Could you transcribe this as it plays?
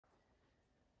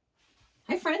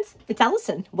Hi friends, it's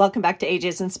Allison. Welcome back to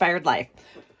AJ's Inspired Life.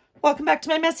 Welcome back to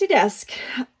my messy desk.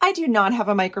 I do not have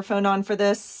a microphone on for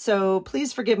this, so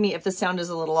please forgive me if the sound is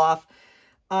a little off.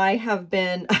 I have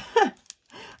been,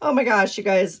 oh my gosh, you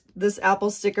guys, this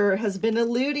Apple sticker has been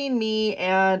eluding me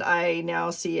and I now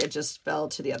see it just fell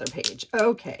to the other page.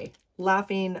 Okay,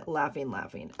 laughing.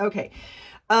 Okay,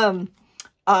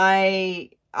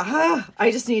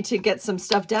 I just need to get some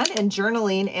stuff done and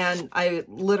journaling, and I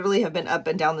literally have been up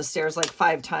and down the stairs like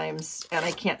 5 times and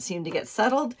I can't seem to get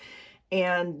settled.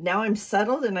 And now I'm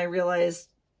settled and I realized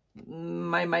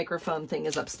my microphone thing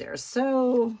is upstairs.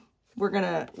 So we're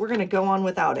gonna go on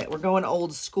without it. We're going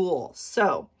old school.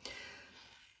 So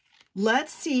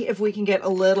let's see if we can get a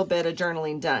little bit of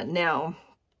journaling done. Now,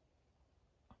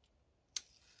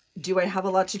 do I have a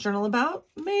lot to journal about?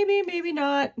 Maybe, maybe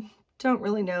not. Don't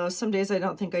really know. Some days I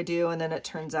don't think I do. And then it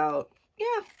turns out,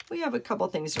 yeah, we have a couple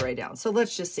things to write down. So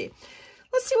let's just see.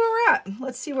 Let's see where we're at.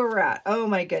 Let's see where we're at. Oh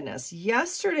my goodness.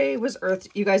 Yesterday was Earth.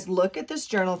 You guys look at this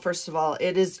journal. First of all,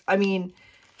 it is, I mean,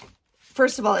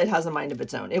 first of all, it has a mind of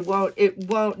its own. It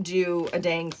won't do a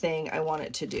dang thing I want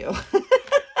it to do.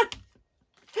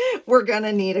 We're going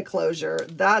to need a closure.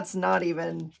 That's not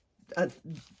even a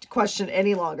question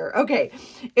any longer. Okay.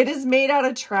 It is made out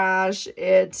of trash.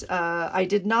 I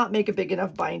did not make a big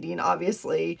enough binding,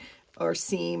 obviously, or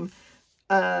seam.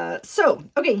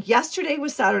 Okay, yesterday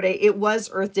was Saturday. It was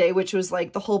Earth Day, which was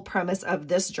like the whole premise of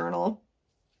this journal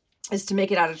is to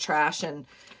make it out of trash and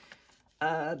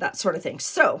that sort of thing.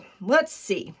 So let's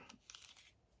see.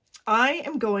 I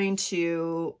am going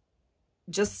to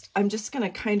I'm just going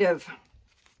to kind of,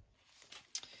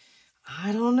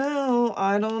 I don't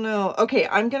know. Okay,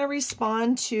 I'm going to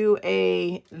respond to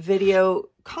a video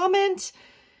comment.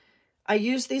 I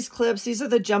use these clips. These are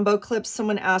the jumbo clips.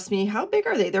 Someone asked me, how big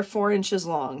are they? They're 4 inches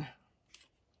long.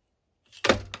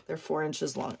 They're 4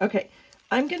 inches long. Okay,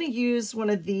 I'm going to use one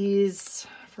of these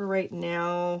for right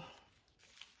now.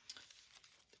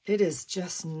 It is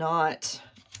just not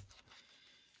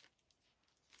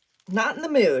in the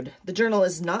mood. The journal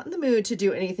is not in the mood to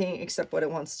do anything except what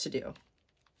it wants to do.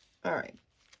 All right.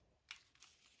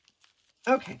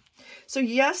 Okay, so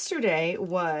yesterday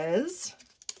was...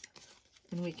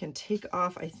 And we can take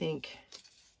off, I think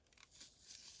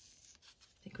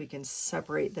we can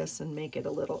separate this and make it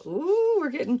a little, ooh,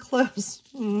 we're getting close.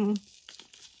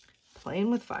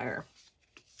 Playing with fire.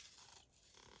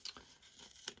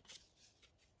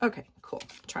 Okay, cool.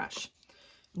 Trash.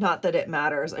 Not that it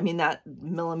matters. I mean, that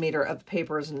millimeter of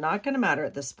paper is not going to matter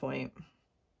at this point.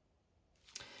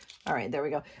 All right, there we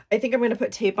go. I think I'm going to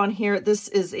put tape on here. This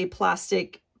is a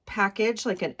plastic package,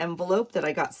 like an envelope that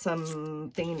I got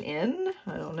something in,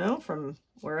 I don't know, from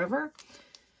wherever,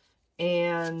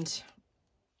 and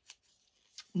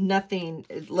nothing,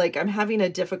 like I'm having a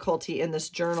difficulty in this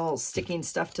journal sticking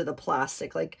stuff to the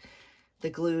plastic, like the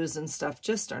glues and stuff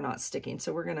just are not sticking.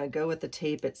 So we're gonna go with the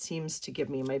tape. It seems to give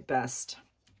me my best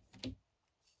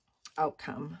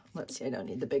outcome. Let's see, I don't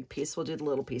need the big piece. We'll do the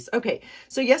little piece. Okay,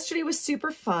 so yesterday was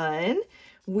super fun.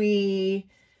 We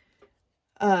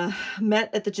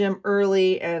met at the gym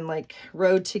early and like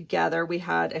rode together. We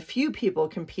had a few people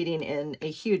competing in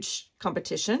a huge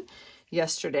competition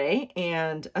yesterday,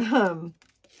 and I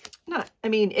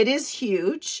mean, it is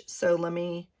huge. So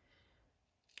I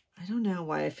don't know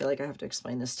why I feel like I have to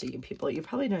explain this to you people. You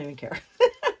probably don't even care.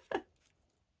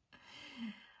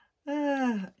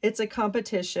 It's a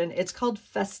competition. It's called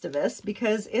Festivus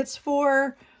because it's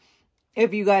for,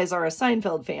 if you guys are a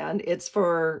Seinfeld fan, it's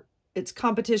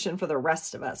competition for the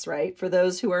rest of us, right? For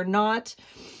those who are not,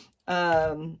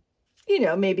 you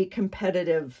know, maybe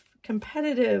competitive,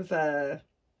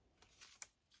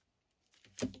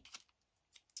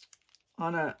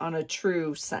 on a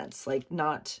true sense, like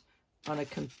not on a,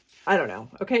 I don't know.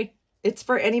 Okay. It's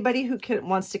for anybody who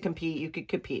wants to compete. You could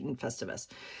compete in Festivus.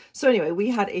 So anyway,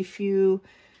 we had a few,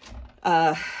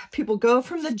 people go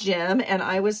from the gym, and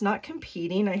I was not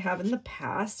competing. I have in the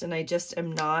past, and I just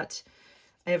am not,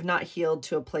 I have not healed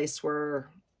to a place where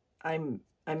I'm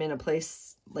in a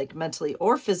place like mentally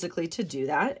or physically to do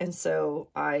that. And so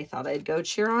I thought I'd go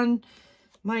cheer on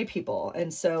my people.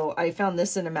 And so I found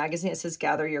this in a magazine. It says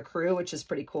Gather Your Crew, which is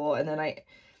pretty cool. And then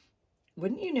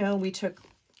wouldn't you know, we took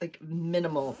like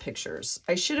minimal pictures.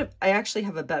 I actually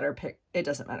have a better pic. It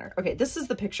doesn't matter. Okay. This is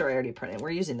the picture I already printed. We're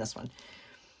using this one.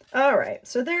 All right.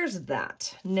 So there's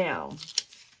that. Now,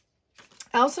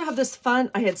 I also have this fun,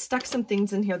 I had stuck some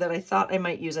things in here that I thought I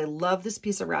might use. I love this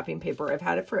piece of wrapping paper. I've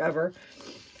had it forever.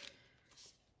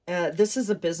 This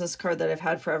is a business card that I've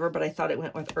had forever, but I thought it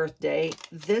went with Earth Day.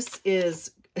 This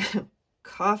is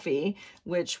coffee,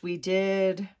 which we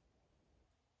did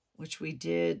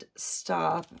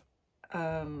stop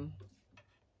I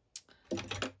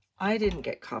didn't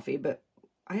get coffee, but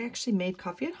I actually made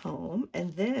coffee at home.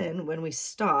 And then when we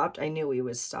stopped, I knew we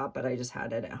would stop, but I just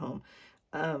had it at home.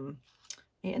 I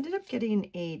ended up getting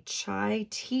a chai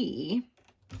tea,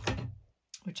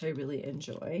 which I really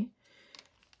enjoy.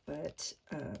 But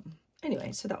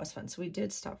anyway, so that was fun. So we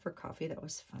did stop for coffee. That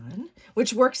was fun,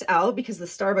 which works out because the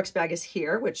Starbucks bag is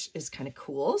here, which is kind of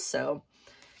cool. So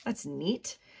that's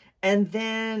neat. And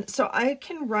then, so I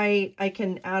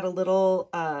can add a little,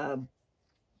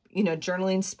 you know,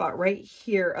 journaling spot right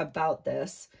here about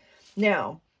this.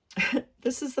 Now,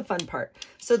 this is the fun part.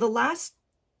 So the last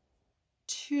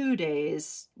 2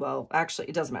 days, well, actually,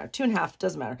 it doesn't matter. 2.5,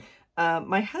 doesn't matter.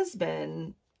 My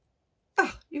husband,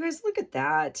 oh, you guys, look at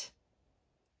that.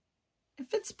 It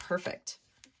fits perfect.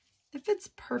 It fits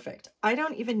perfect. I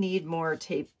don't even need more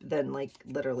tape than like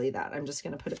literally that. I'm just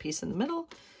going to put a piece in the middle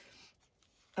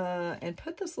and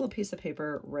put this little piece of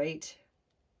paper right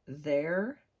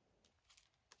there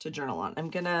to journal on. I'm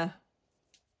going to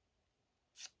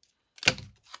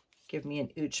give me an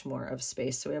ooch more of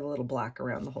space so we have a little black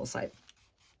around the whole side.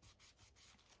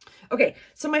 Okay,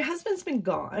 so my husband's been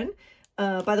gone.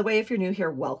 By the way, if you're new here,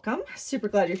 welcome. Super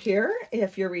glad you're here.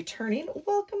 If you're returning,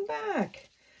 welcome back.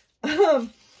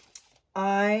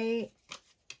 I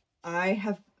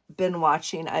have been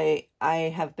watching, I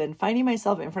have been finding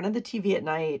myself in front of the TV at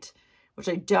night, which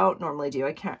I don't normally do.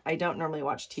 I don't normally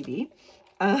watch TV.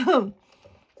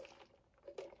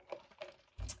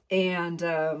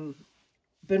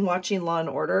 Been watching Law and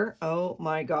Order. Oh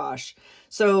my gosh.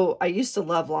 So I used to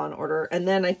love Law and Order, and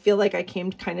then I feel like I came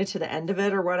kind of to the end of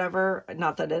it or whatever.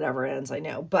 Not that it ever ends, I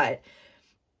know, but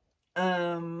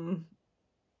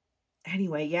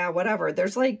anyway, yeah, whatever.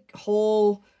 There's like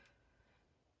whole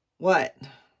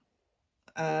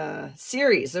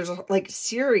series. There's like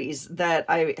series that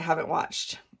I haven't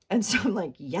watched. And so I'm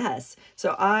like, yes.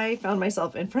 So I found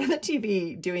myself in front of the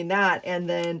TV doing that and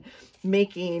then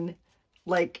making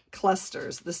like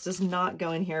clusters. This does not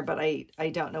go in here, but I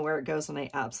don't know where it goes and I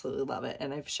absolutely love it.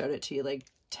 And I've showed it to you like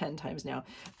 10 times now.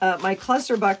 My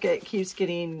cluster bucket keeps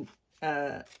getting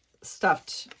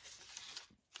stuffed.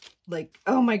 Like,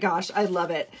 oh my gosh, I love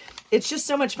it. It's just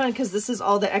so much fun because this is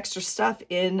all the extra stuff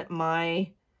in my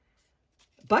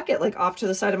bucket, like off to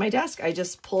the side of my desk. I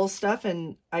just pull stuff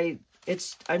and I'm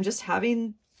just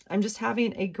having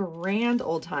a grand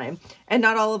old time, and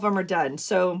not all of them are done.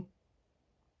 So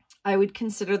I would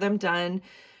consider them done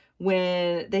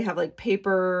when they have like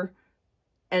paper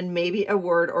and maybe a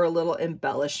word or a little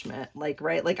embellishment, like,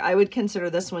 right? Like I would consider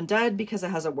this one done because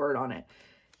it has a word on it.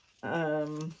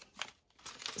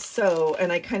 So,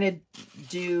 and I kind of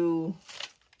do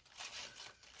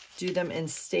them in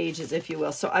stages, if you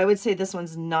will. So I would say this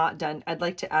one's not done. I'd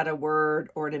like to add a word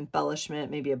or an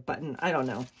embellishment, maybe a button. I don't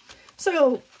know.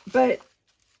 So, but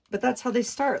that's how they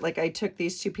start. Like I took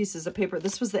these 2 pieces of paper.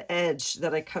 This was the edge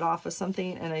that I cut off of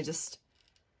something. And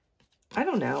I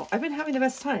don't know. I've been having the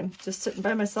best time just sitting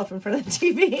by myself in front of the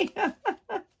TV.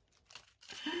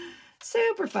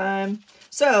 Super fun.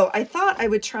 So I thought I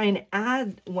would try and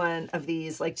add one of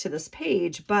these like to this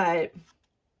page, but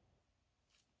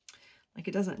like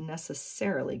it doesn't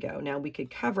necessarily go. Now we could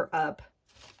cover up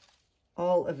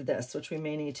all of this, which we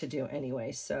may need to do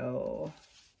anyway. So,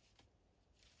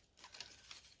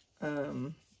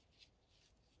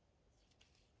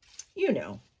 you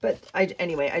know, but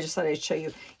anyway, I just thought I'd show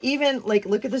you. Even like,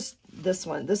 look at this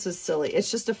one. This is silly. It's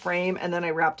just a frame and then I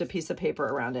wrapped a piece of paper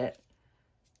around it.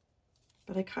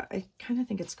 But I kind of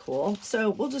think it's cool. So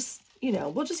we'll just, you know,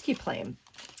 we'll just keep playing.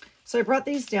 So I brought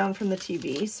these down from the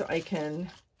TV so I can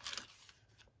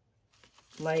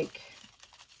like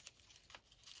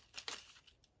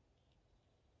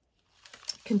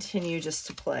continue just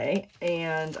to play,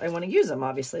 and I want to use them.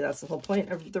 Obviously, that's the whole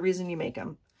point of the reason you make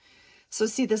them. So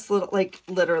see this little, like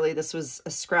literally this was a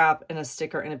scrap and a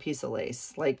sticker and a piece of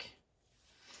lace, like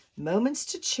moments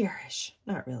to cherish.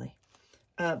 Not really.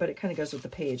 But it kind of goes with the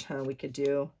page, huh? We could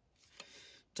do,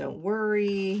 don't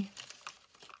worry.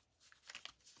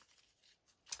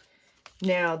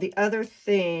 Now, the other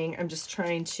thing, I'm just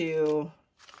trying to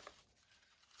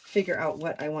figure out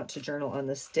what I want to journal on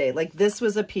this day. Like this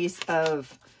was a piece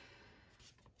of,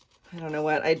 I don't know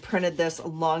what, I'd printed this a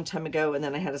long time ago and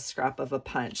then I had a scrap of a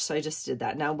punch. So I just did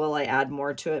that. Now, will I add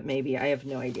more to it? Maybe. I have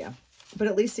no idea. But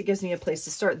at least it gives me a place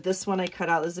to start. This one I cut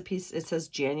out as a piece. It says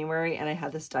January, and I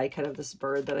had this die cut of this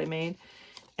bird that I made.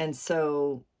 And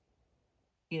so,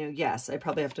 you know, yes, I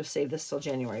probably have to save this till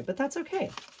January, but that's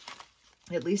okay.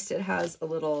 At least it has a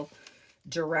little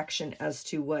direction as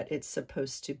to what it's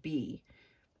supposed to be.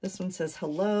 This one says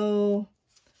hello.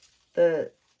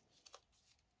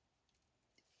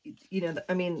 you know,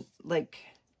 I mean, like,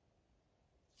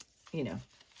 you know,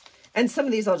 and some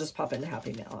of these I'll just pop into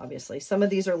Happy Mail, obviously. Some of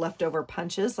these are leftover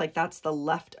punches. Like that's the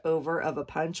leftover of a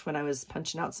punch when I was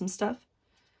punching out some stuff.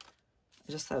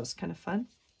 I just thought it was kind of fun.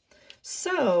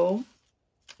 So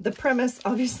the premise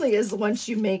obviously is once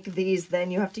you make these,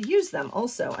 then you have to use them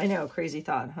also. I know, crazy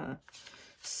thought, huh?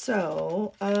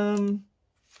 So,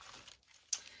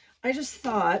 I just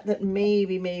thought that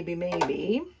maybe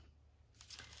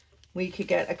we could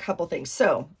get a couple things.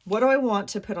 So what do I want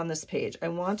to put on this page? I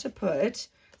want to put,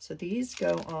 so these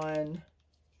go on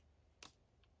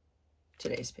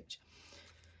today's page.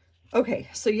 Okay,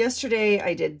 so yesterday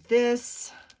I did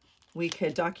this. We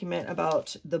could document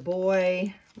about the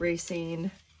boy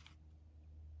racing.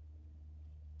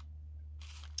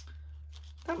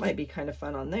 That might be kind of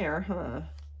fun on there, huh?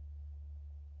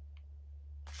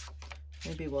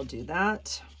 Maybe we'll do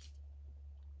that.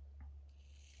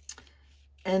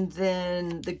 And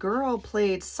then the girl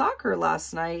played soccer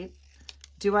last night.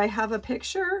 Do I have a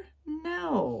picture?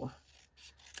 No.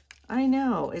 I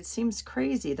know. It seems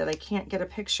crazy that I can't get a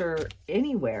picture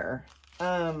anywhere.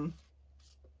 Yeah,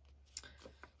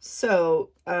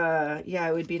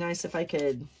 it would be nice if I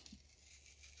could.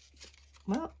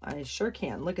 Well, I sure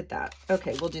can. Look at that.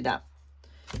 Okay, we'll do that.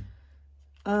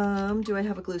 Do I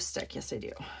have a glue stick? Yes, I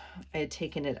do. I had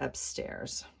taken it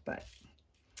upstairs, but.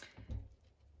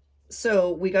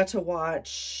 So we got to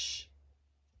watch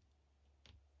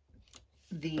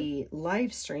the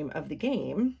live stream of the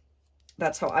game.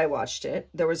 That's how I watched it.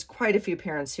 There was quite a few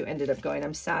parents who ended up going.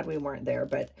 I'm sad we weren't there,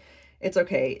 but it's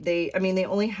okay. They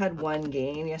only had one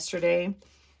game yesterday,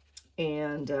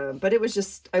 and but it was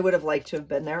just, I would have liked to have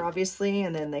been there, obviously.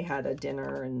 And then they had a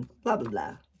dinner and blah, blah,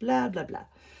 blah, blah, blah, blah.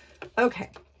 Okay,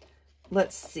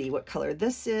 let's see what color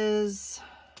this is.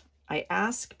 I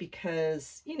ask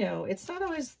because, you know, it's not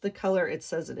always the color it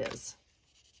says it is.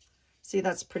 See,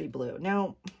 that's pretty blue.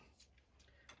 Now,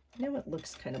 I know it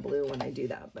looks kind of blue when I do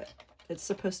that, but it's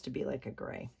supposed to be like a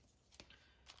gray.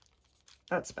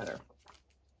 That's better.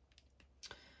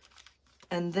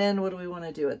 And then what do we want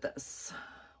to do with this?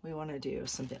 We want to do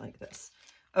something like this.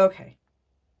 Okay.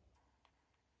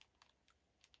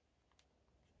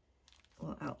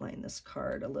 We'll outline this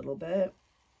card a little bit.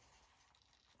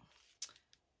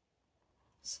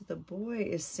 So the boy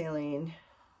is sailing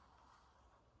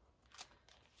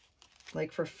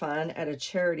like for fun at a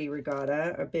charity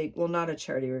regatta, a big, well, not a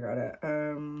charity regatta.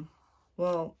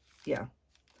 Well, yeah,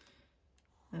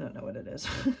 I don't know what it is.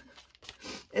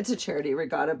 It's a charity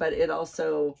regatta, but it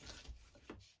also,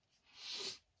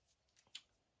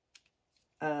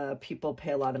 people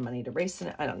pay a lot of money to race in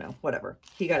it. I don't know, whatever.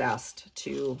 He got asked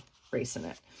to race in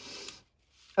it.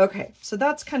 Okay, so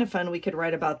that's kind of fun. We could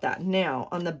write about that. Now,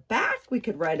 on the back, we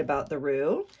could write about the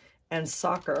Roo and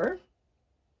soccer.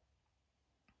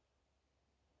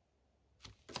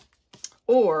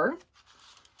 Or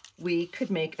we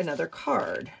could make another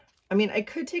card. I mean, I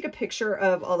could take a picture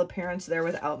of all the parents there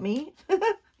without me.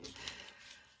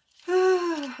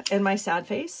 And my sad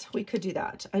face. We could do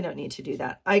that. I don't need to do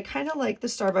that. I kind of like the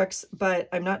Starbucks, but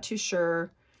I'm not too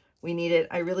sure we need it.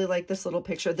 I really like this little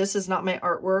picture. This is not my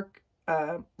artwork.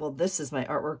 Well, this is my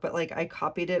artwork, but like I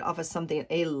copied it off of something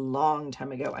a long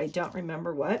time ago. I don't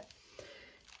remember what.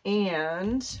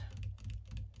 And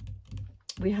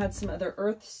we had some other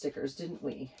earth stickers, didn't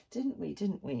we? Didn't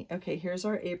we? Okay, here's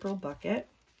our April bucket.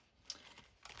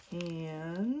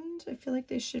 And I feel like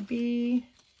they should be,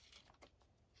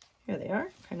 here they are,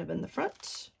 kind of in the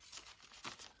front.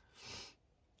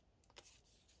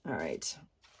 All right,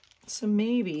 so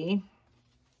maybe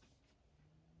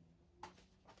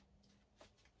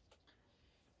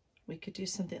we could do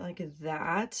something like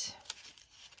that.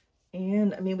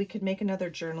 And I mean, we could make another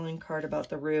journaling card about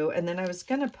the Roo. And then I was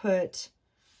going to put,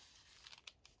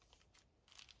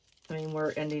 I mean,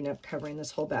 we're ending up covering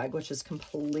this whole bag, which is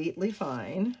completely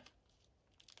fine.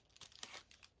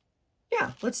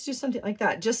 Yeah, let's do something like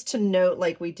that. Just to note,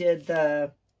 like we did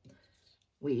the,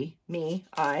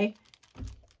 I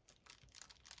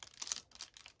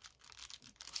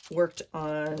worked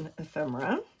on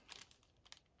ephemera.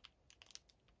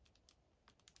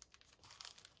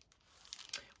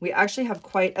 We actually have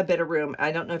quite a bit of room.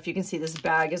 I don't know if you can see, this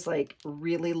bag is like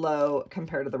really low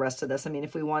compared to the rest of this. I mean,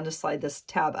 if we wanted to slide this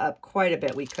tab up quite a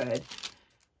bit, we could.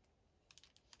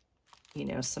 You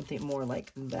know, something more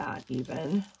like that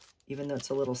even though it's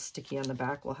a little sticky on the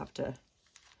back, we'll have to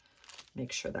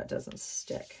make sure that doesn't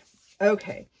stick.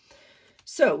 Okay,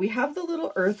 so we have the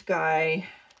little earth guy.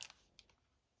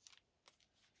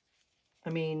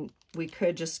 I mean, we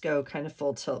could just go kind of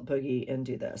full tilt boogie and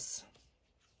do this.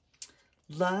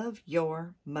 Love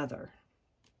your mother.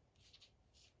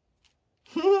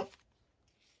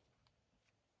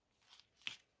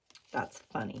 That's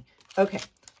funny. Okay,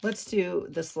 let's do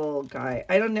this little guy.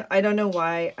 I don't know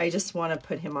why. I just want to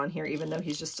put him on here, even though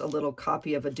he's just a little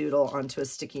copy of a doodle onto a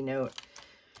sticky note.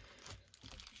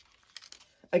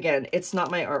 Again, it's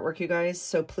not my artwork, you guys,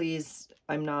 so please,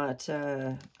 I'm not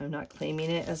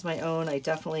claiming it as my own. I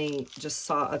definitely just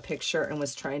saw a picture and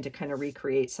was trying to kind of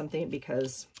recreate something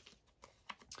because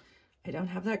I don't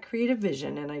have that creative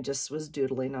vision, and I just was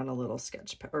doodling on a little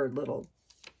sketch or little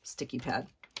sticky pad.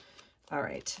 All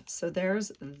right, so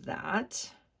there's that.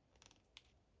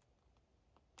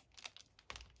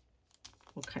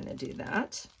 We'll kind of do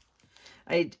that.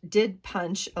 I did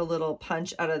punch a little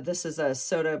punch out of, this is a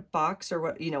soda box, or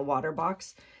what, you know, water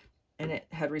box, and it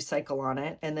had recycle on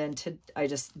it. And then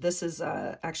this is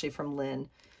actually from Lynn.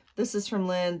 This is from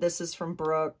Lynn. This is from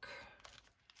Brooke.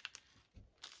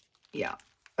 Yeah.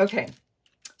 Okay.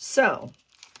 So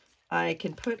I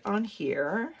can put on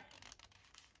here.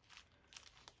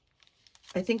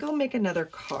 I think I'll make another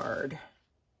card.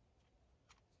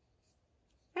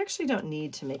 I actually don't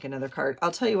need to make another card.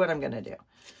 I'll tell you what I'm going to do.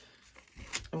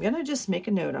 I'm going to just make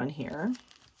a note on here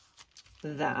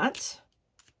that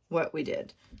what we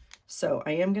did. So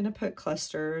I am going to put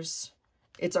clusters.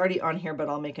 It's already on here, but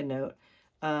I'll make a note.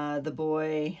 The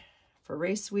boy for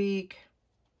race week.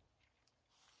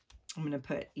 I'm going to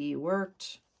put E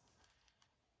worked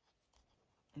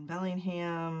in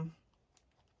Bellingham.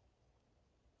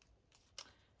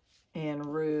 And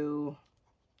Rue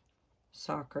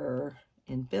soccer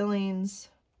in Billings.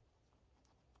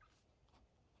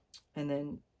 And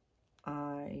then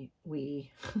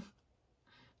we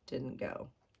didn't go,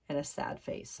 and a sad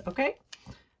face. Okay,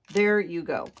 there you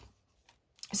go.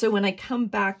 So when I come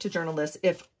back to journal this,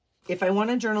 if I want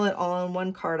to journal it all on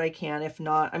one card, I can. If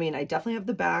not, I mean, I definitely have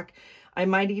the back. I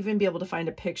might even be able to find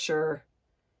a picture.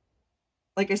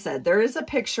 Like I said, there is a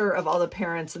picture of all the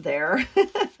parents there.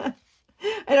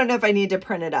 I don't know if I need to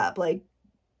print it up, like,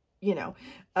 you know,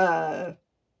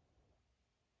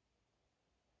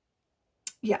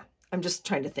 yeah, I'm just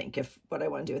trying to think if what I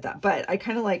want to do with that, but I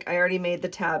kind of like, I already made the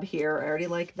tab here. I already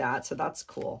like that. So that's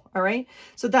cool. All right.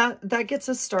 So that gets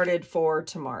us started for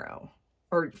tomorrow,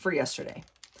 or for yesterday.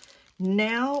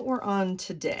 Now we're on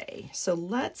today. So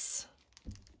let's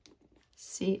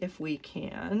see if we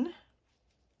can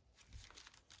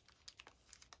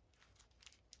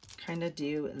kind of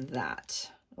do that.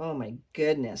 Oh my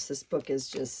goodness, this book is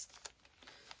just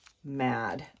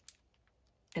mad.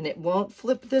 And it won't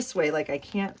flip this way, like I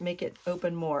can't make it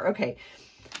open more. Okay,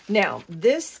 now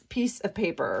this piece of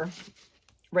paper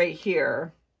right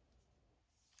here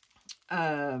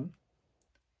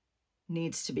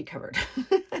needs to be covered.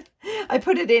 I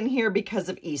put it in here because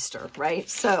of Easter, right?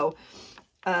 So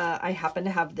I happen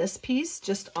to have this piece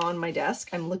just on my desk.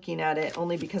 I'm looking at it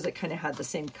only because it kind of had the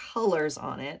same colors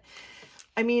on it.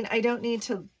 I mean, I don't need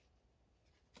to,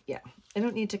 yeah, I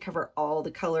don't need to cover all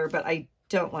the color, but I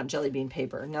don't want jelly bean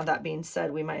paper. Now, that being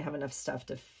said, we might have enough stuff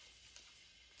to,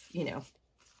 you know,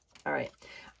 all right.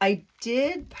 I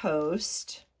did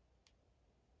post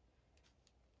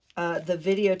the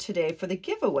video today for the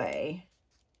giveaway.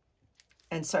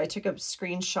 And so I took a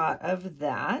screenshot of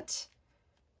that.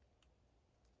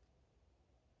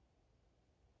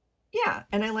 Yeah,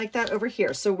 and I like that over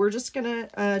here. So we're just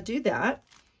gonna do that.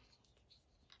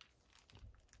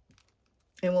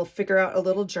 And we'll figure out a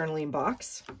little journaling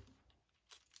box.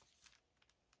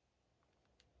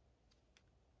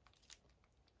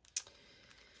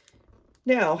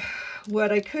 Now,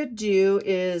 what I could do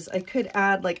is I could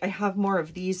add, like, I have more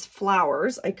of these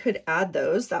flowers. I could add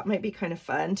those. That might be kind of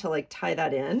fun to like tie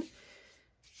that in.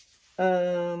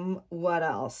 What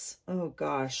else? Oh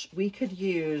gosh, we could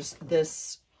use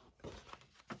this.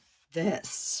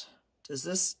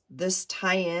 Does this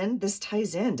tie in? This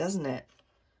ties in, doesn't it?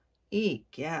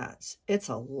 Egad, it's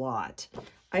a lot.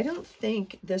 I don't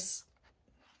think this...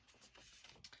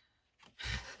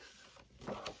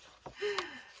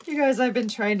 You guys, I've been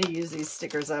trying to use these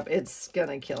stickers up. It's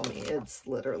gonna kill me. It's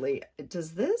literally...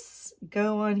 Does this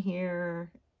go on here?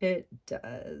 It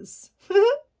does.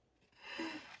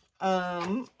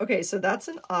 Okay, so that's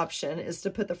an option, is to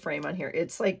put the frame on here.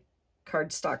 It's like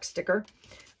cardstock sticker.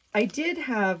 I did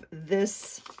have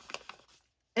this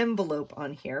envelope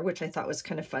on here, which I thought was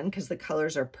kind of fun because the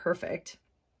colors are perfect.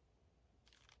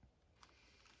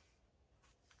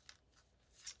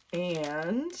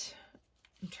 And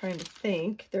I'm trying to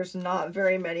think. There's not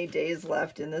very many days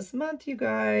left in this month, you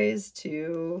guys,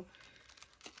 to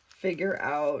figure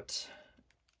out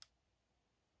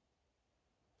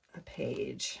a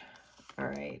page. All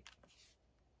right.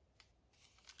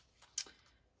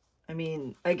 I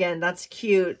mean, again, that's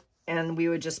cute. and we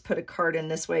would just put a card in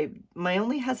this way. My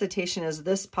only hesitation is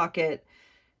this pocket,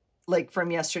 like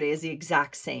from yesterday, is the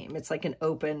exact same. It's like an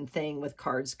open thing with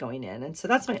cards going in. And so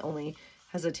that's my only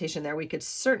hesitation there. We could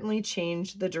certainly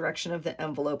change the direction of the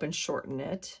envelope and shorten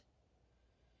it.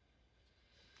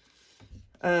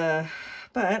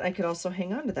 But I could also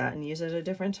hang on to that and use it at a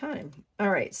different time. All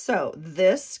right, so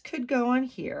this could go on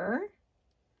here.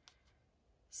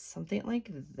 Something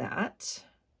like that.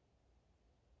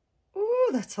 Ooh,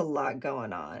 that's a lot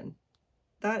going on.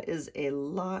 That is a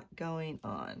lot going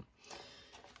on.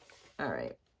 All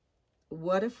right,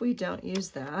 what if we don't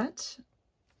use that?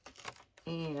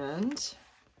 And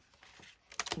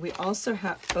we also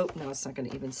have, oh, no, it's not going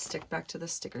to even stick back to the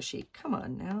sticker sheet. Come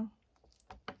on now.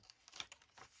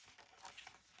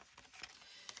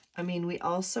 I mean, we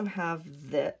also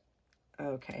have that.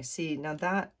 Okay, see, now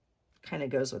that kind of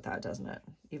goes with that, doesn't it?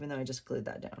 Even though I just glued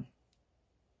that down.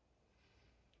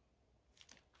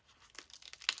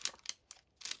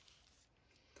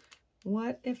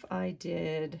 What if I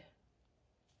did,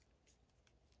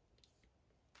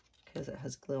 because it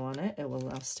has glue on it, it will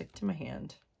now stick to my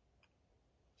hand.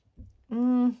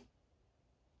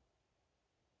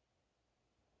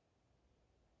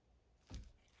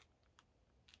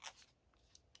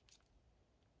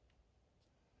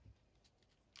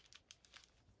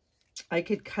 I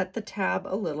could cut the tab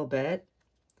a little bit.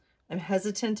 I'm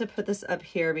hesitant to put this up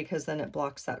here because then it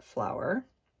blocks that flower.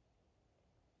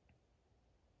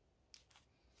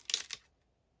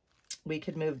 We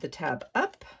could move the tab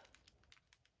up.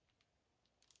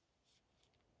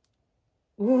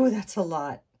 Ooh, that's a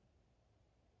lot.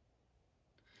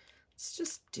 Let's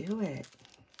just do it.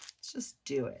 Let's just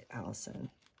do it, Allison.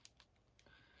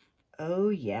 Oh,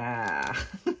 yeah.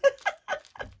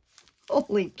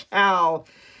 Holy cow.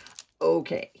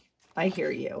 Okay, I hear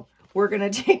you. We're going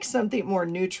to take something more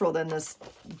neutral than this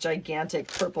gigantic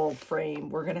purple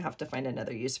frame. We're going to have to find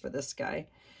another use for this guy.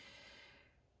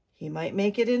 He might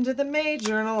make it into the May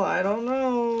journal. I don't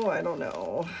know. I don't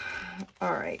know.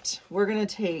 All right, we're going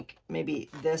to take maybe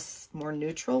this more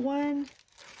neutral one.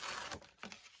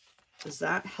 Does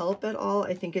that help at all?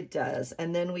 I think it does.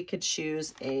 And then we could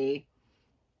choose a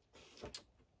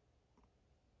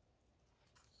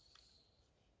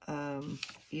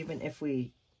even if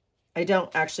we, I don't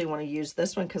actually want to use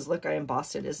this one because look, I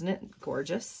embossed it. Isn't it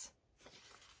gorgeous?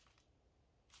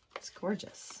 It's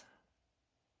gorgeous.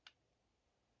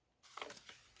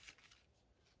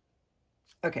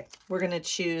 Okay, we're going to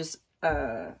choose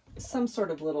some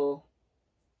sort of little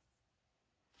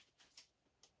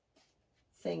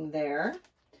thing there.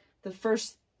 The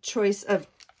first choice of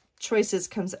choices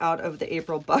comes out of the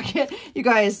April bucket. You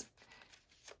guys,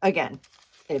 again,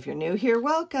 if you're new here,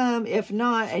 welcome. If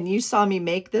not, and you saw me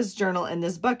make this journal in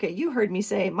this bucket, you heard me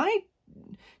say my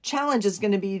challenge is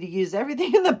going to be to use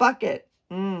everything in the bucket.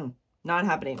 Not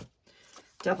happening.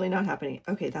 Definitely not happening.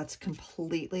 Okay, that's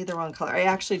completely the wrong color. I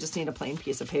actually just need a plain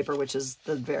piece of paper, which is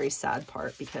the very sad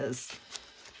part because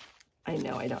I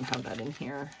know I don't have that in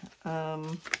here.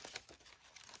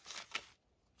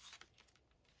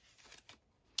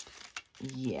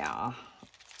 Yeah,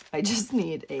 I just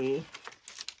need a,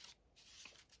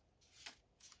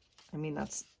 I mean,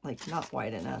 that's like not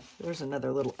wide enough. There's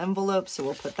another little envelope, so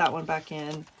we'll put that one back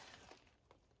in.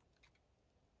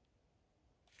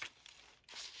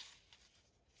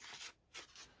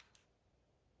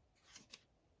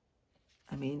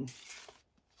 I mean,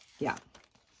 yeah.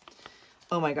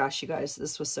 Oh my gosh, you guys,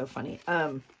 this was so funny.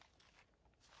 Now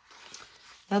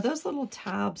those little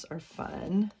tabs are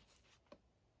fun.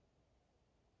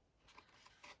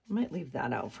 I might leave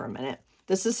that out for a minute.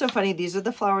 This is so funny. These are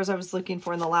the flowers I was looking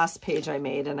for in the last page I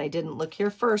made, and I didn't look here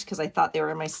first because I thought they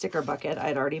were in my sticker bucket.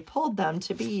 I'd already pulled them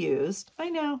to be used. I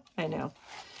know, I know.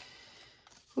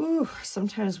 Ooh,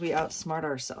 sometimes we outsmart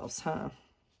ourselves, huh?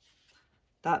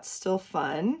 That's still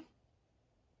fun.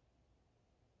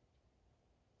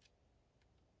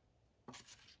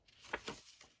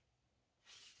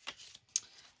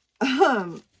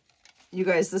 You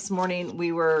guys, this morning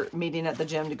we were meeting at the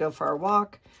gym to go for our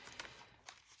walk.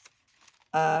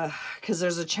 Because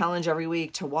there's a challenge every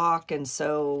week to walk, and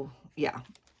so yeah.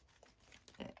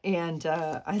 And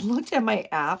I looked at my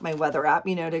app, my weather app,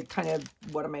 you know, to kind of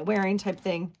what am I wearing type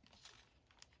thing.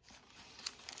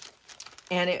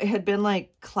 And it had been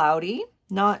like cloudy,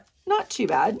 not too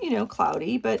bad, you know,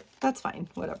 cloudy, but that's fine,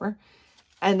 whatever.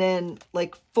 And then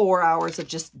like 4 hours of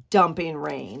just dumping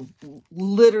rain,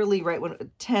 literally right when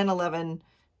 10, 11,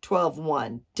 12,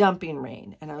 1, dumping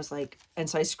rain. And I was like, and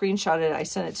so I screenshotted it. I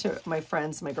sent it to my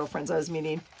friends, my girlfriends I was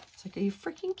meeting. I was like, are you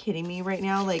freaking kidding me right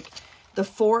now? Like the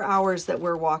 4 hours that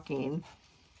we're walking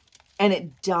And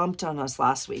it dumped on us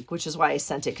last week, which is why I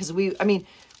sent it. Because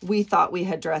we thought we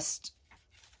had dressed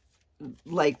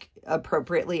like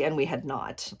appropriately, and we had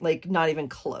not, like not even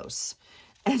close.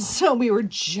 And so we were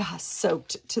just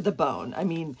soaked to the bone. I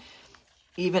mean,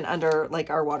 even under like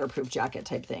our waterproof jacket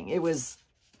type thing, it was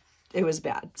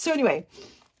bad. So anyway,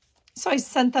 so I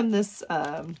sent them this,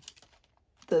 the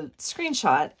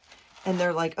screenshot, and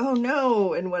they're like, oh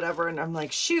no, and whatever. And I'm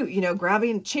like, shoot, you know,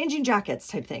 changing jackets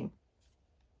type thing.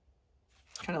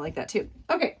 Kind of like that too.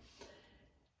 Okay.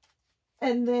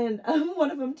 And then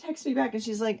one of them texts me back and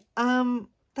she's like,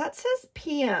 that says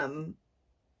PM,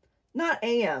 not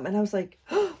AM. And I was like,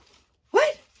 oh,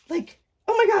 what? Like,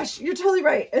 oh my gosh, you're totally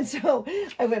right. And so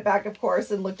I went back, of course,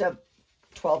 and looked up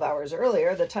 12 hours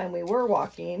earlier, the time we were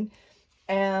walking.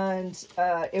 And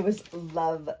it was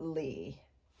lovely.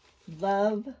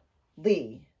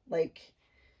 Lovely. Like,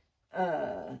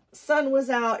 sun was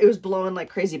out. It was blowing like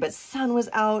crazy, but sun was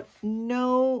out.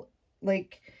 No,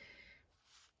 like,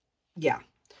 yeah.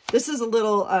 This is a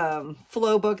little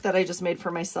flow book that I just made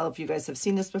for myself. You guys have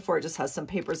seen this before. It just has some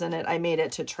papers in it. I made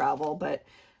it to travel, but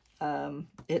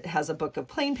it has a book of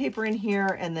plain paper in here,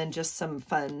 and then just some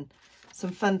fun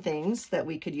things that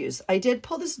we could use. I did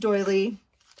pull this doily.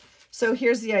 So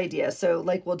here's the idea. So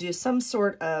like we'll do some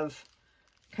sort of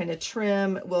kind of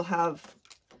trim. We'll have,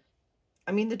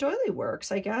 I mean, the doily works,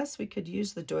 I guess. We could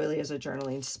use the doily as a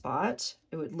journaling spot.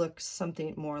 It would look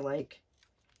something more like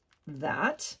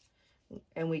that.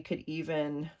 And we could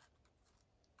even,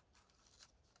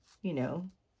 you know,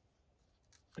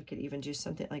 we could even do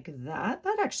something like that.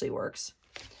 That actually works.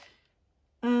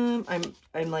 I'm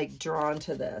like drawn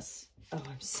to this. Oh,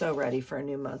 I'm so ready for a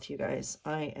new month, you guys.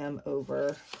 I am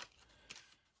over.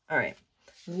 All right,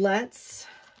 let's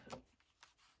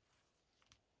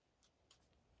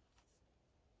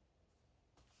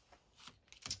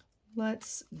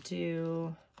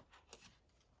do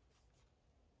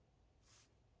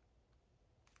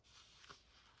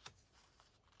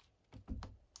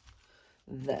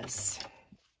this.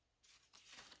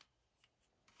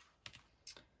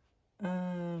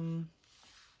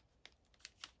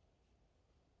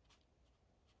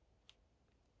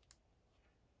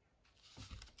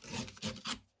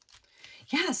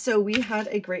 Yeah, so we had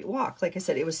a great walk. Like I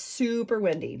said, it was super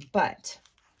windy, but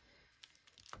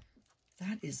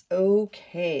that is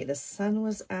okay. The sun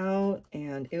was out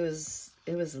and it was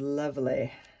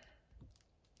lovely.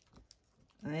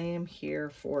 I am here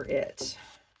for it.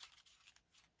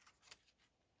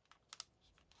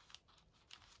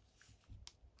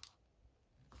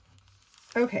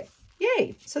 Okay,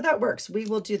 yay. So that works. We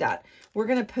will do that. We're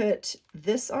going to put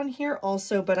this on here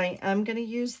also, but I am going to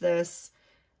use this.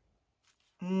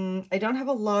 I don't have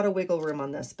a lot of wiggle room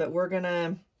on this, but we're going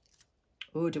to,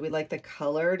 ooh, do we like the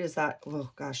colored? Is that,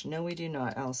 oh gosh, no, we do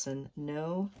not, Allison.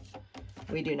 No,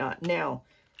 we do not. Now,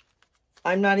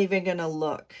 I'm not even going to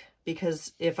look,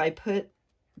 because if I put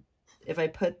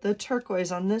the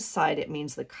turquoise on this side, it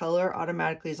means the color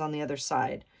automatically is on the other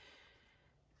side.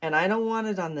 And I don't want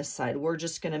it on this side. We're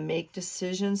just going to make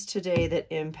decisions today that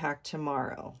impact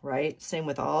tomorrow, right? Same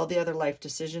with all the other life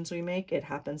decisions we make. It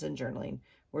happens in journaling.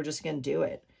 We're just going to do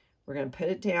it. We're going to put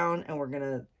it down, and we're going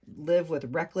to live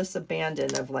with reckless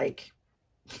abandon of like,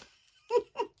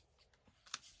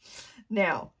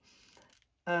 now,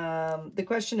 the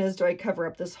question is, do I cover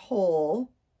up this hole,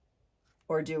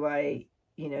 or do I,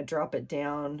 you know, drop it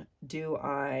down? Do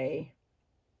I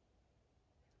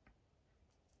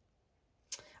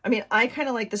mean, I kind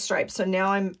of like the stripes. So now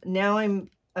I'm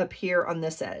up here on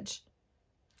this edge,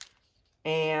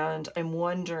 and I'm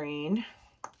wondering,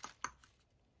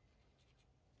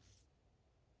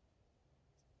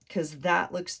 because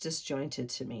that looks disjointed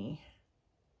to me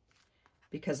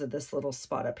because of this little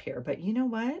spot up here. But you know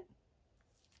what?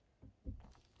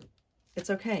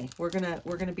 It's okay. We're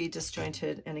gonna be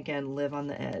disjointed, and again, live on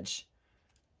the edge.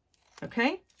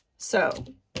 Okay? So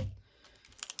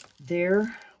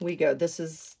there we go. This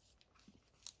is,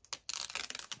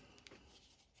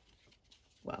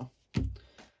 well,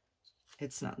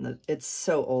 it's not in the, it's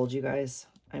so old, you guys.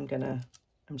 I'm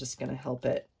just gonna help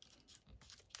it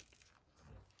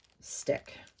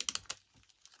stick.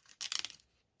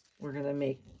 We're gonna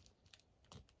make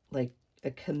like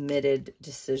a committed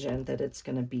decision that it's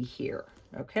gonna be here.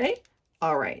 Okay.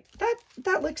 All right.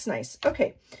 That looks nice.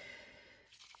 Okay.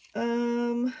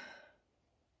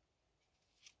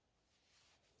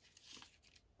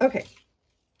 Okay.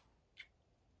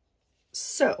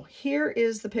 So here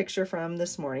is the picture from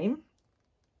this morning.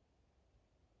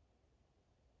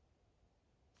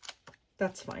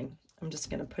 That's fine. I'm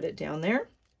just going to put it down there.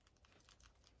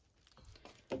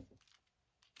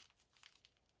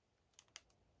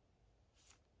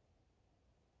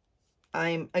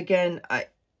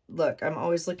 look, I'm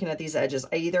always looking at these edges.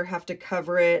 I either have to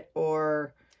cover it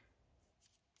or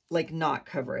like not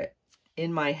cover it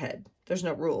in my head. There's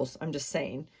no rules. I'm just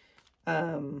saying.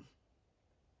 I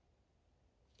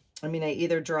mean, I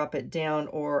either drop it down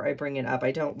or I bring it up.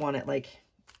 I don't want it like,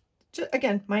 just,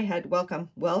 again, my head. Welcome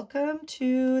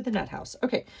to the nut house.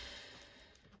 Okay.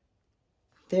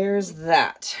 There's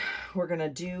that. We're going to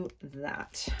do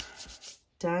that.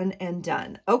 Done and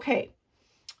done. Okay.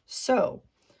 So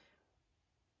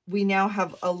we now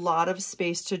have a lot of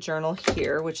space to journal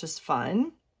here, which is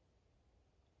fun.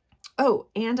 Oh,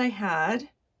 and I had,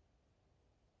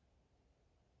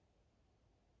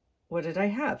 what did I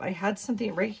have? I had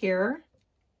something right here.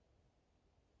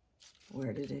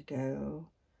 Where did it go?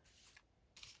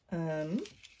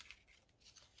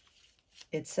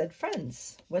 It said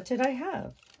friends. What did I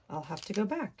have? I'll have to go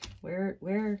back.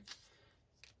 Where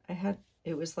I had,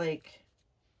 it was like,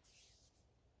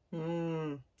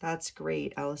 that's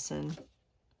great, Allison.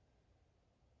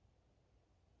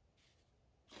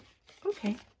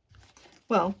 Okay.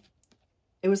 Well,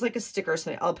 it was like a sticker or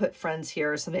something. I'll put friends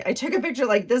here or something. I took a picture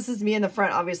like this is me in the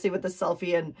front, obviously with the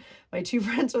selfie, and my two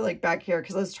friends are like back here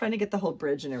because I was trying to get the whole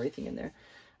bridge and everything in there.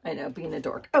 I know, being a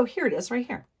dork. Oh, here it is right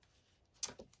here.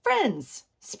 Friends,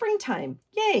 springtime,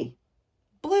 yay.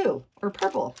 Blue or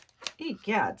purple.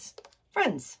 Egads.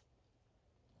 Friends.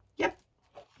 Yep.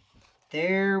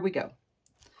 There we go.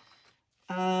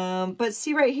 But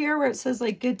see right here where it says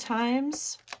like good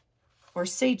times or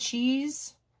say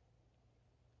cheese.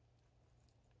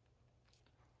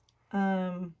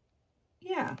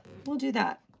 Yeah, we'll do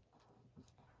that.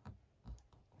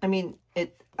 I mean,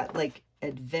 it like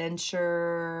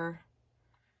adventure.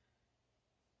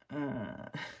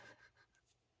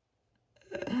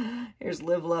 Here's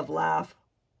live, love, laugh,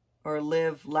 or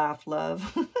live, laugh,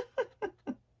 love.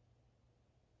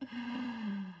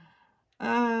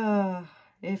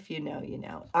 If you know, you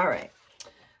know. All right.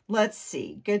 Let's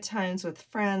see. Good times with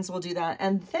friends. We'll do that.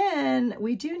 And then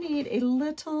we do need a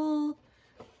little,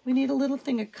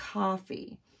 thing of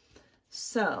coffee.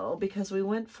 So, because we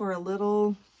went for a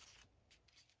little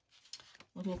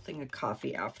thing of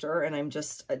coffee after, and I'm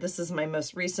just, this is my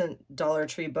most recent Dollar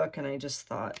Tree book, and I just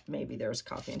thought maybe there's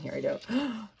coffee in here. I don't.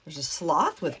 There's a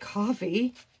sloth with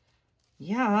coffee.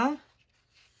 Yeah.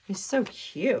 He's so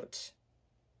cute.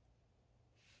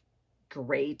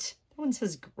 Great. That one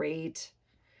says great.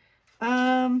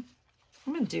 I'm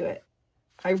going to do it.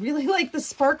 I really like the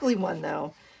sparkly one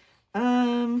though.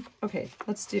 Okay,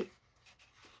 let's do,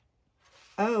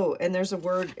 oh, and there's a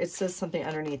word, it says something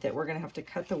underneath it. We're going to have to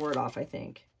cut the word off, I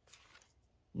think.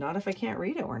 Not if I can't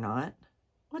read it or not.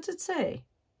 What's it say?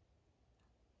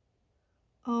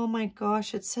 Oh my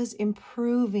gosh, it says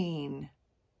improving.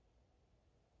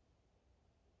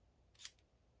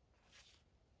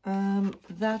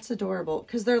 That's adorable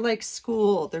because they're like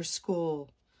school. They're school.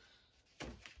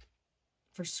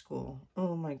 For school.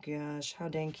 Oh my gosh, how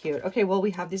dang cute. Okay, well,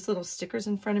 we have these little stickers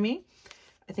in front of me.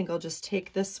 I think I'll just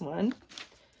take this one.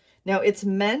 Now, it's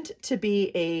meant to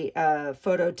be a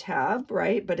photo tab,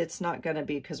 right? But it's not going to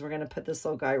be because we're going to put this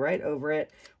little guy right over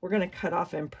it. We're going to cut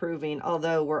off improving,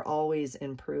 although we're always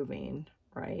improving,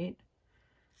 right?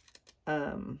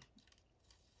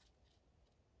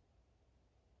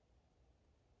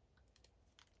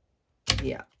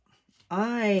 Yeah.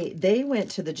 They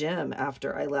went to the gym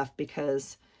after I left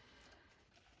because,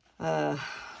 well,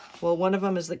 one of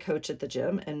them is the coach at the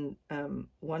gym, and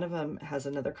one of them has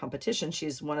another competition.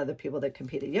 She's one of the people that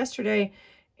competed yesterday,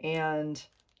 and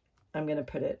I'm going to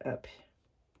put it up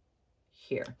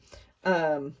here.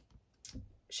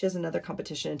 She has another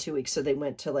competition in 2 weeks, so they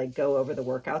went to like go over the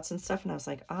workouts and stuff, and I was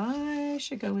like, I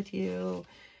should go with you.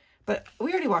 But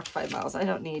we already walked 5 miles. I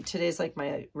don't need, today's like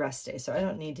my rest day, so I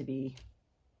don't need to be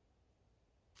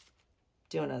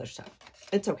doing other stuff.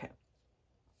 It's okay.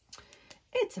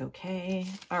 It's okay.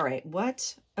 All right.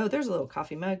 What? Oh, there's a little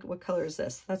coffee mug. What color is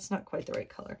this? That's not quite the right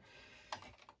color.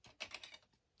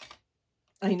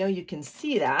 I know you can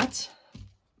see that,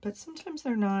 but sometimes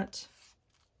they're not.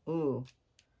 Ooh.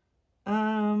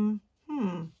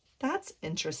 That's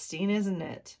interesting, isn't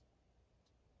it?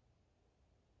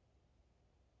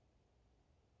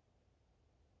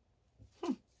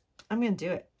 I'm going to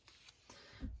do it.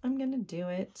 I'm going to do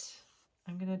it.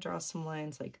 I'm going to draw some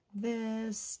lines like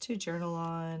this to journal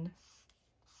on.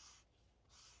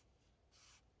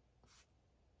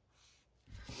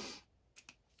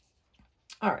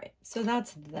 All right, so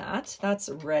that's that. That's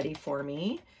ready for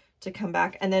me to come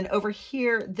back. And then over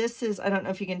here, this is, I don't know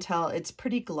if you can tell, it's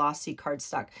pretty glossy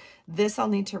cardstock. This I'll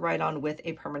need to write on with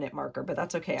a permanent marker, but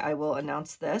that's okay. I will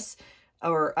announce this,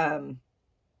 or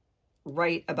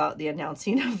write about the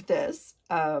announcing of this.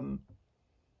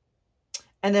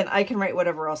 And then I can write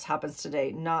whatever else happens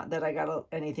today. Not that I got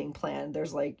anything planned.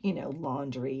 There's like, you know,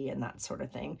 laundry and that sort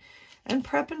of thing. And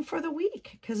prepping for the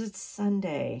week because it's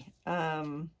Sunday.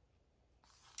 And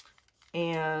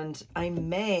I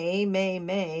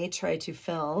may try to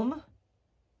film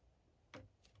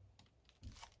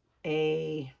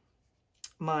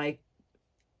my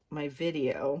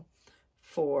video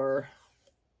for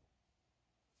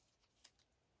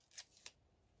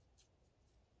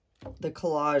the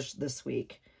collage this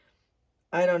week.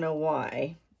 I don't know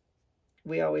why.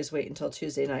 We always wait until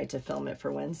Tuesday night to film it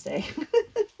for Wednesday.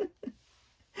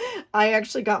 I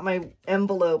actually got my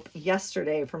envelope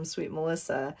yesterday from Sweet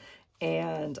Melissa,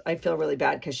 and I feel really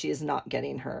bad because she is not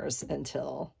getting hers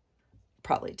until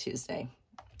probably Tuesday.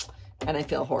 And I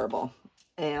feel horrible.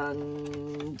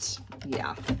 And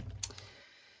yeah.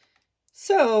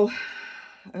 So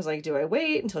I was like, do I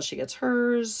wait until she gets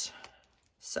hers?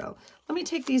 So let me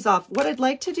take these off. What I'd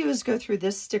like to do is go through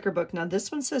this sticker book. Now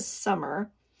this one says summer,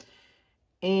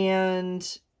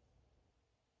 and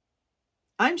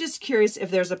I'm just curious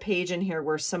if there's a page in here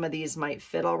where some of these might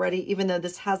fit already, even though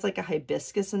this has like a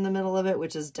hibiscus in the middle of it,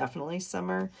 which is definitely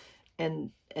summer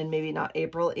and maybe not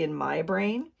April in my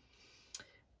brain.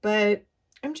 But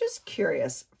I'm just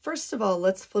curious. First of all,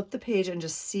 let's flip the page and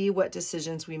just see what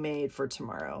decisions we made for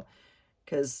tomorrow.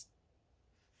 Because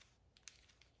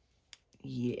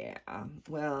yeah,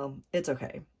 well, it's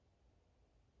okay.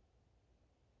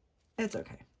 It's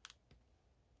okay.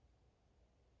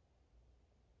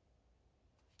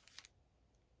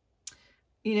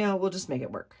 You know, we'll just make it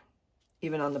work.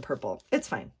 Even on the purple. It's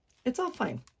fine. It's all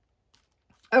fine.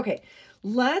 Okay,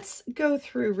 let's go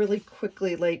through really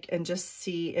quickly, like, and just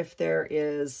see if there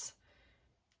is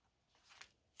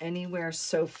anywhere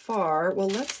so far. Well,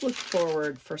 let's look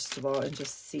forward, first of all, and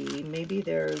just see. Maybe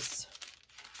there's...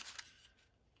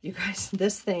 You guys,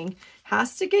 this thing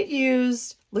has to get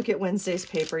used. Look at Wednesday's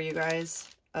paper, you guys.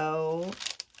 Oh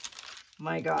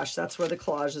my gosh, that's where the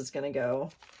collage is going to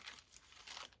go.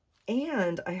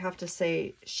 And I have to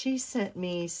say, she sent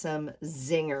me some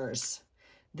zingers.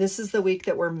 This is the week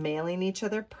that we're mailing each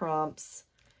other prompts.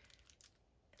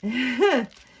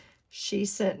 She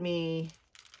sent me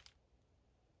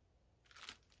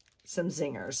some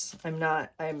zingers.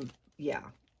 Yeah.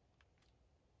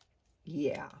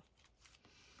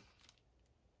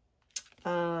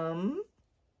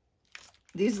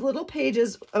 These little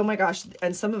pages, oh my gosh,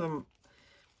 and some of them,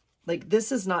 like,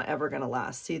 this is not ever going to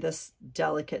last. See this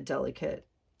delicate,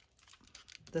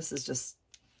 this is just,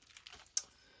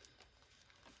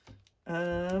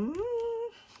 I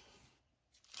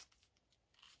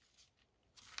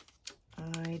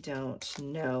don't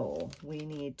know. We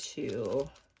need to,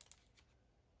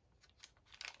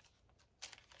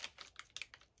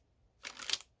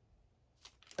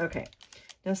 okay.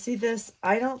 Now see this,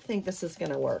 I don't think this is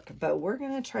going to work, but we're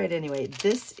going to try it anyway.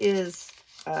 This is,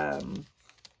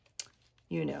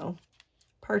 you know,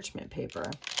 parchment paper.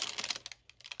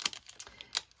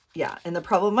 Yeah, and the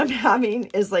problem I'm having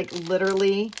is like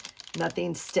literally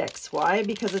nothing sticks. Why?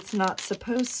 Because it's not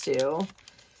supposed to.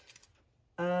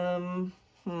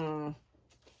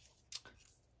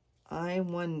 I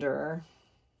wonder.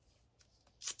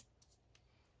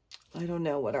 I don't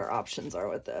know what our options are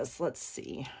with this. Let's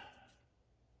see.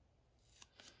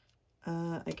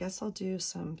 I guess I'll do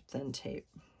some thin tape.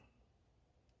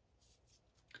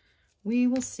 We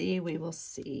will see, we will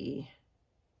see.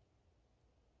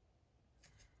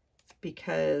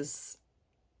 Because,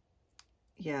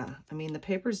 yeah, I mean, the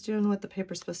paper's doing what the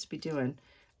paper's supposed to be doing.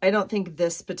 I don't think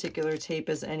this particular tape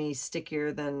is any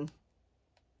stickier than,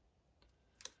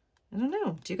 I don't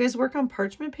know. Do you guys work on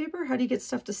parchment paper? How do you get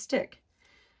stuff to stick?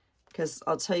 Because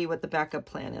I'll tell you what the backup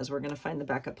plan is. We're going to find the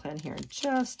backup plan here in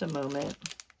just a moment.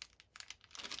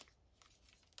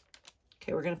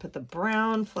 Okay, we're going to put the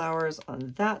brown flowers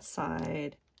on that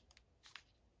side.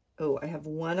 Oh, I have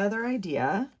one other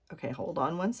idea. Okay, hold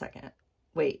on one second.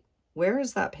 Wait, where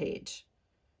is that page?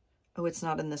 Oh, it's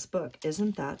not in this book.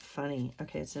 Isn't that funny?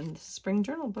 Okay, it's in the spring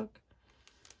journal book.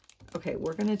 Okay,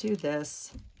 we're going to do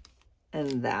this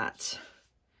and that.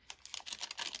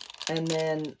 And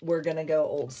then we're going to go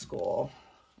old school.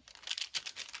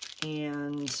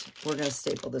 And we're going to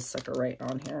staple this sucker right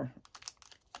on here.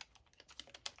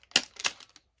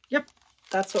 Yep,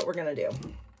 that's what we're going to do.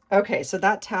 Okay, so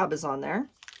that tab is on there.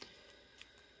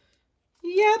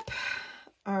 Yep.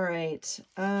 All right.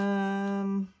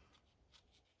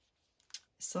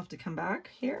 Still have to come back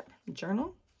here.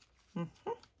 Journal.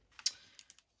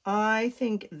 I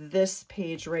think this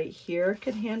page right here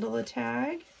could handle a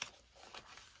tag.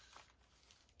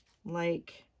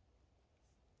 Like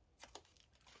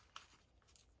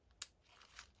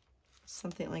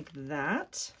something like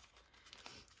that.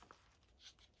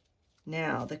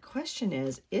 Now, the question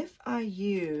is, if I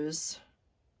use,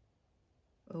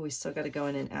 oh, we still got to go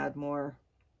in and add more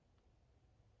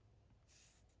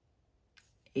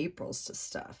Aprils to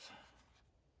stuff.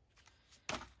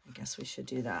 I guess we should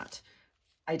do that.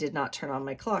 I did not turn on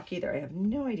my clock either. I have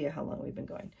no idea how long we've been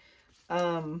going.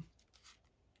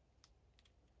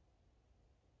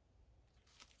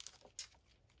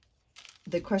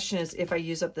 The question is, if I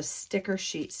use up the sticker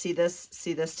sheet, see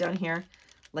this down here?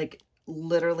 Like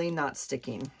literally not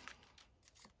sticking.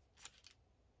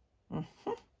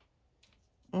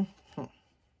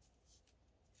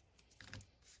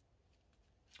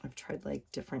 I've tried like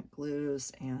different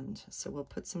glues, and so we'll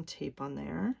put some tape on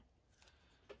there.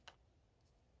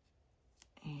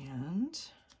 And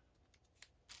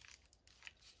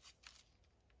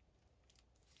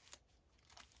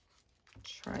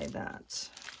try that.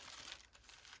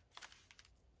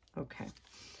 Okay.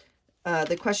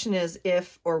 The question is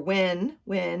if or when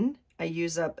I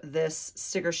use up this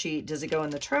sticker sheet, does it go in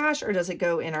the trash or does it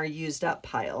go in our used up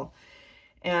pile?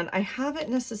 And I haven't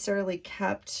necessarily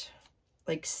kept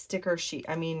like sticker sheet.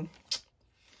 I mean,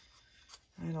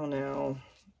 I don't know.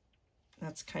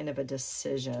 That's kind of a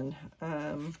decision.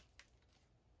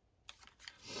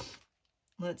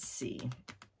 Let's see.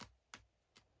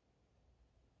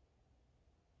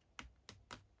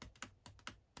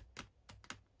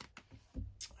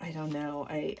 I don't know.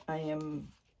 I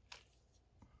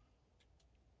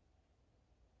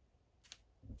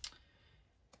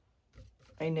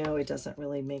know it doesn't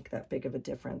really make that big of a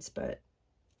difference, but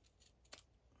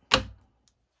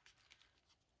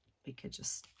we could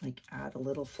just like add a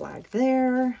little flag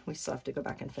there. We still have to go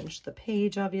back and finish the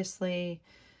page, obviously.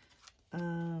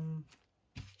 I'm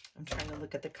trying to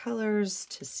look at the colors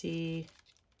to see.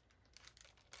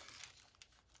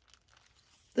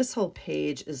 This whole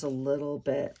page is a little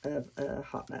bit of a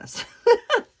hot mess,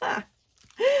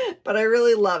 but I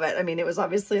really love it. I mean, it was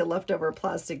obviously a leftover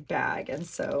plastic bag. And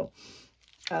so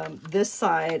this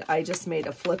side, I just made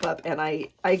a flip up and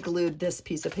I glued this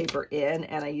piece of paper in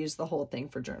and I used the whole thing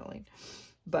for journaling.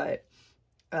 But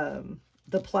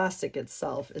the plastic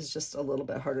itself is just a little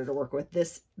bit harder to work with.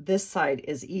 This side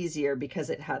is easier because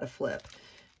it had a flip.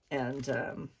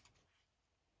 And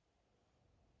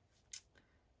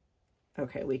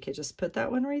okay, we could just put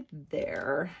that one right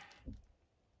there.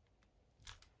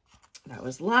 That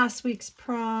was last week's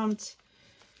prompt.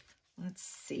 Let's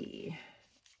see.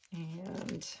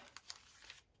 And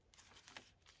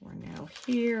we're now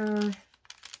here.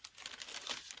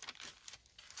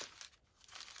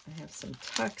 I have some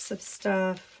tucks of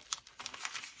stuff.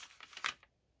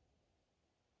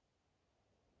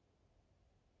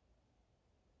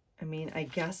 I mean, I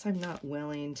guess I'm not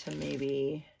willing to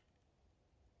maybe...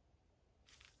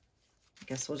 I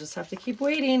guess we'll just have to keep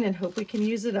waiting and hope we can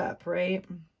use it up, right?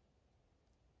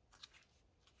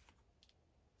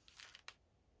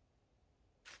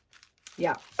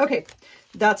 Yeah, okay.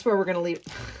 That's where we're going to leave.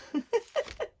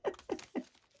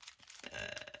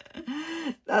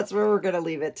 That's where we're going to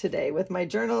leave it today with my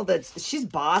journal. She's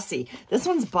bossy. This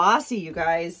one's bossy, you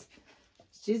guys.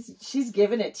 She's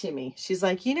giving it to me. She's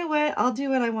like, you know what? I'll do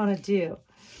what I want to do.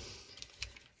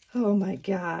 Oh my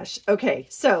gosh. Okay,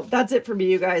 so that's it for me,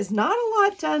 you guys. Not a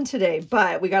lot done today,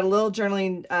 but we got a little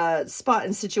journaling spot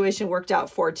and situation worked out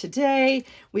for today.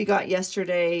 We got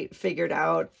yesterday figured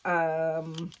out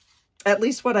at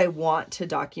least what I want to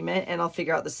document, and I'll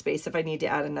figure out the space if I need to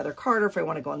add another card or if I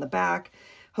want to go on the back.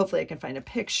 Hopefully I can find a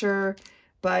picture.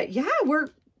 But yeah,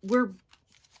 we're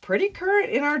pretty current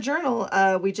in our journal.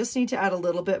 We just need to add a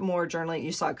little bit more journaling.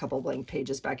 You saw a couple blank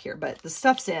pages back here, but the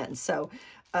stuff's in. So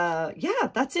yeah,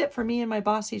 that's it for me and my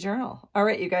bossy journal. All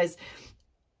right, you guys,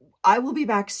 I will be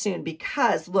back soon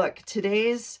because look,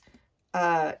 today's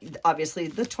obviously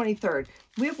the 23rd.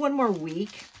 We have one more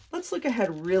week. Let's look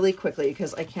ahead really quickly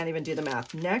because I can't even do the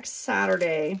math. Next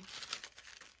Saturday,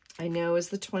 I know, is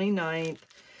the 29th.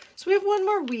 So we have one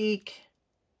more week,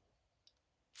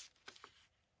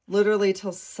 literally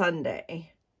till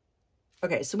Sunday.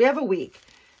 Okay, so we have a week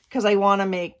because I want to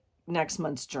make next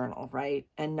month's journal, right?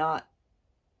 And not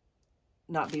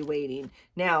be waiting.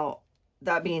 Now,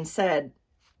 that being said,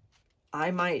 I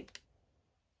might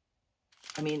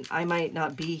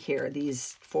not be here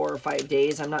these 4 or 5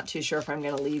 days. I'm not too sure if I'm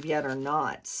going to leave yet or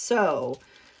not. So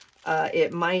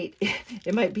it might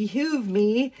behoove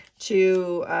me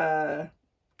to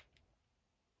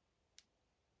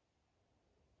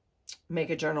make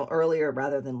a journal earlier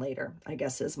rather than later, I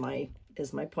guess is my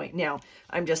point. Now,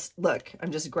 I'm just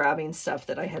grabbing stuff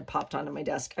that I had popped onto my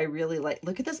desk. I really like,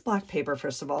 look at this black paper,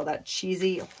 first of all, that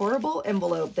cheesy, horrible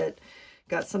envelope that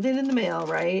got something in the mail,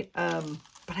 right?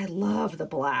 But I love the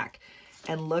black.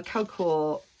 And look how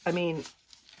cool. I mean,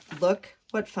 look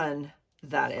what fun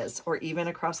that is. Or even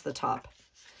across the top.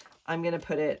 I'm going to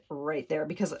put it right there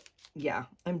because, yeah,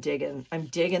 I'm digging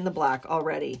the black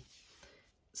already.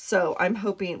 So I'm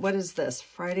hoping, what is this?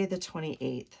 Friday the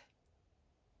 28th.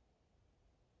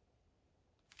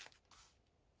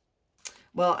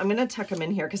 Well, I'm going to tuck them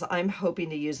in here because I'm hoping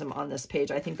to use them on this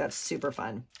page. I think that's super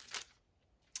fun.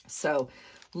 So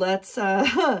let's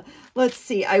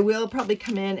see. I will probably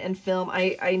come in and film.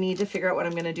 I need to figure out what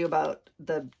I'm going to do about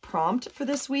the prompt for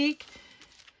this week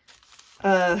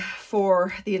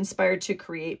for the Inspired to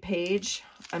Create page.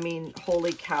 I mean,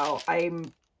 holy cow.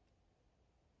 I'm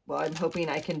hoping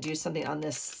I can do something on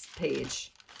this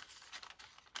page.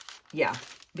 Yeah,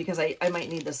 because I might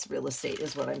need this real estate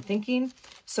is what I'm thinking.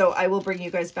 So I will bring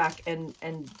you guys back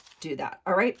and do that.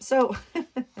 All right. So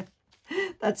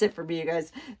that's it for me, you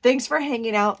guys. Thanks for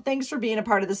hanging out. Thanks for being a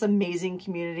part of this amazing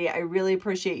community. I really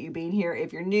appreciate you being here.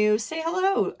 If you're new, say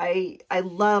hello. I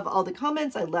love all the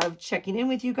comments. I love checking in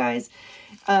with you guys.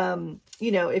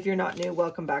 You know, if you're not new,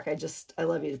 welcome back. I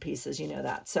love you to pieces. You know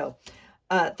that. So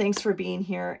thanks for being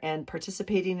here and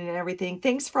participating in everything.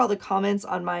 Thanks for all the comments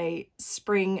on my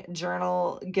spring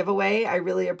journal giveaway. I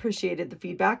really appreciated the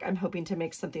feedback. I'm hoping to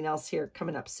make something else here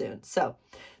coming up soon. So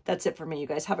that's it for me, you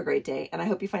guys. Have a great day. And I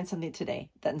hope you find something today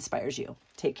that inspires you.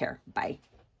 Take care. Bye.